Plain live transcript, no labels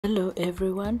Hello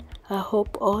everyone, I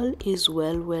hope all is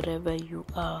well wherever you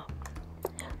are.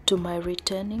 To my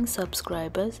returning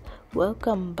subscribers,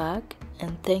 welcome back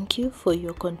and thank you for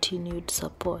your continued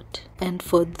support. And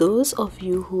for those of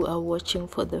you who are watching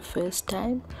for the first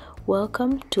time,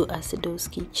 welcome to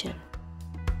Asedoskitchen.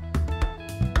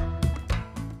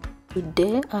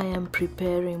 Today I am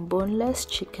preparing boneless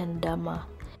chicken Dama.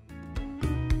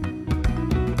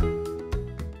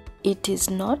 It is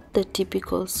not the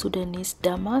typical Sudanese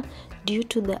Dama due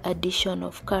to the addition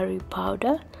of curry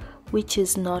powder, which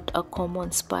is not a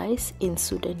common spice in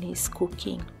Sudanese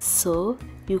cooking. So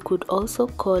you could also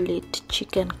call it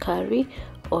chicken curry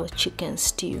or chicken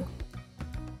stew.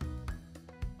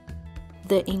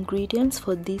 The ingredients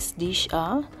for this dish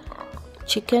are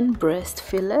chicken breast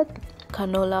fillet,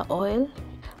 canola oil,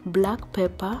 black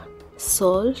pepper,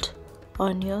 salt,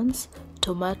 onions,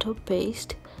 tomato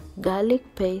paste,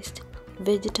 garlic paste,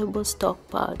 vegetable stock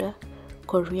powder,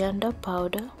 coriander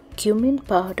powder, cumin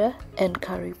powder, and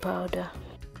curry powder.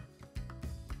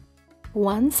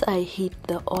 Once I heat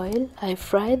the oil, I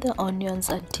fry the onions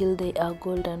until they are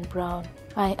golden brown.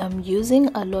 I am using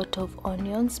a lot of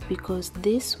onions because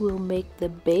this will make the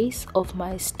base of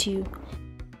my stew.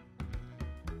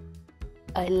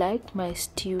 I like my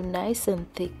stew nice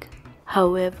and thick.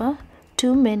 However,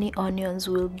 too many onions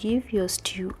will give your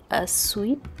stew a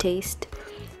sweet taste,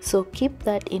 so keep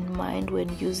that in mind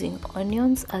when using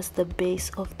onions as the base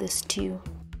of the stew.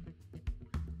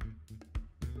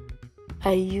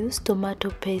 I use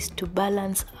tomato paste to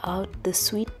balance out the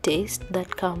sweet taste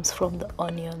that comes from the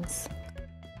onions.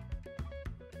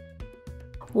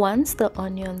 Once the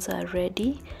onions are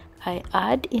ready, I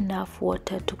add enough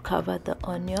water to cover the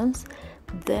onions.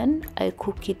 Then I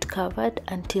cook it covered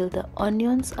until the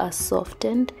onions are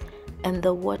softened and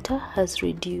the water has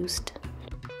reduced.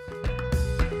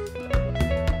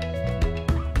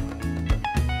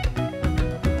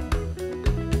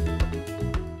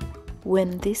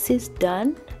 When this is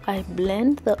done, I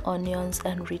blend the onions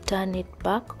and return it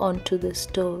back onto the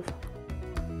stove.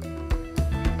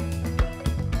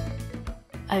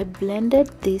 I blended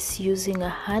this using a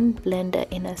hand blender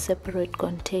in a separate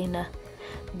container.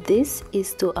 This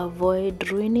is to avoid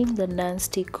ruining the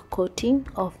non-stick coating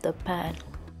of the pan.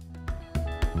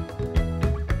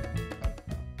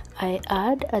 I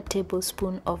add a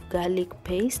tablespoon of garlic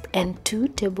paste and 2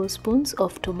 tablespoons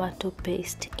of tomato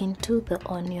paste into the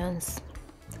onions.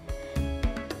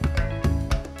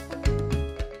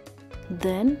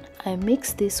 Then I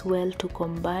mix this well to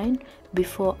combine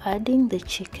before adding the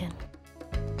chicken.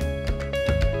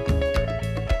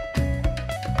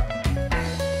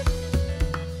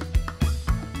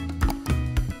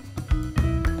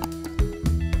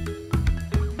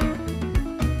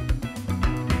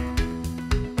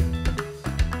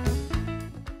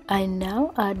 I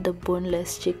now add the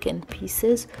boneless chicken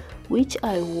pieces, which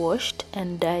I washed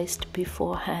and diced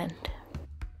beforehand.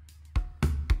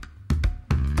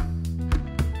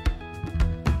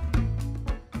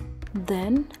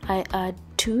 Then I add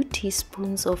 2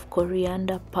 teaspoons of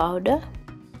coriander powder,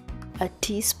 a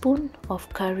teaspoon of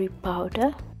curry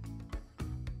powder,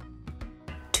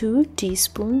 2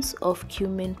 teaspoons of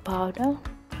cumin powder,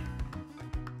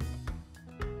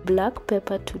 black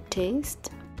pepper to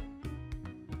taste,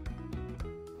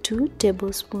 2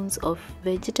 tablespoons of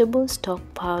vegetable stock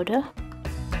powder,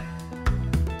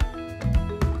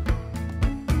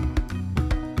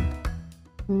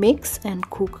 mix and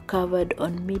cook covered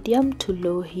on medium to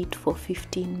low heat for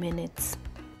 15 minutes.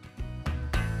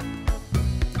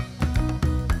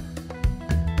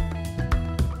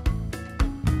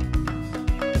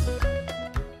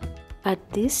 At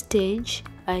this stage,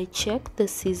 I check the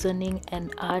seasoning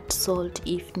and add salt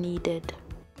if needed.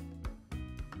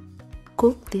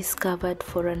 Cook this covered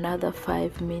for another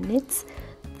 5 minutes,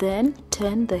 then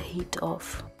turn the heat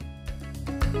off.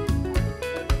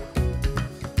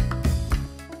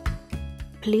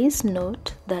 Please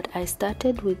note that I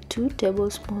started with 2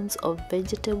 tablespoons of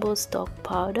vegetable stock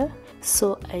powder,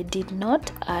 so I did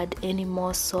not add any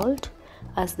more salt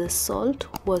as the salt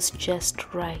was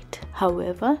just right.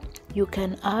 However, you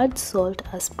can add salt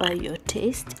as per your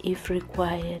taste if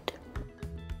required.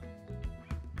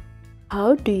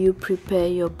 How do you prepare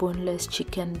your boneless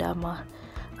chicken Dama?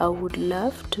 I would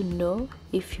love to know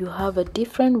if you have a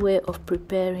different way of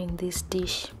preparing this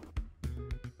dish.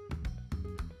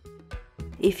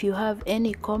 If you have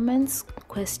any comments,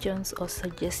 questions or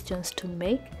suggestions to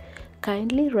make,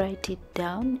 kindly write it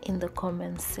down in the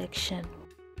comments section.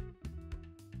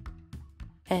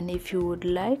 And if you would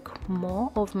like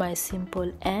more of my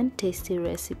simple and tasty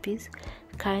recipes,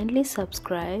 kindly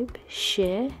subscribe,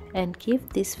 share and give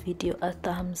this video a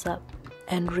thumbs up.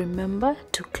 And remember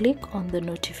to click on the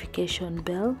notification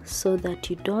bell so that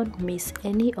you don't miss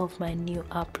any of my new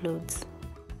uploads.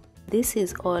 This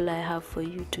is all I have for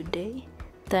you today.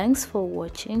 Thanks for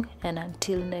watching, and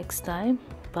until next time,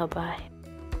 bye bye.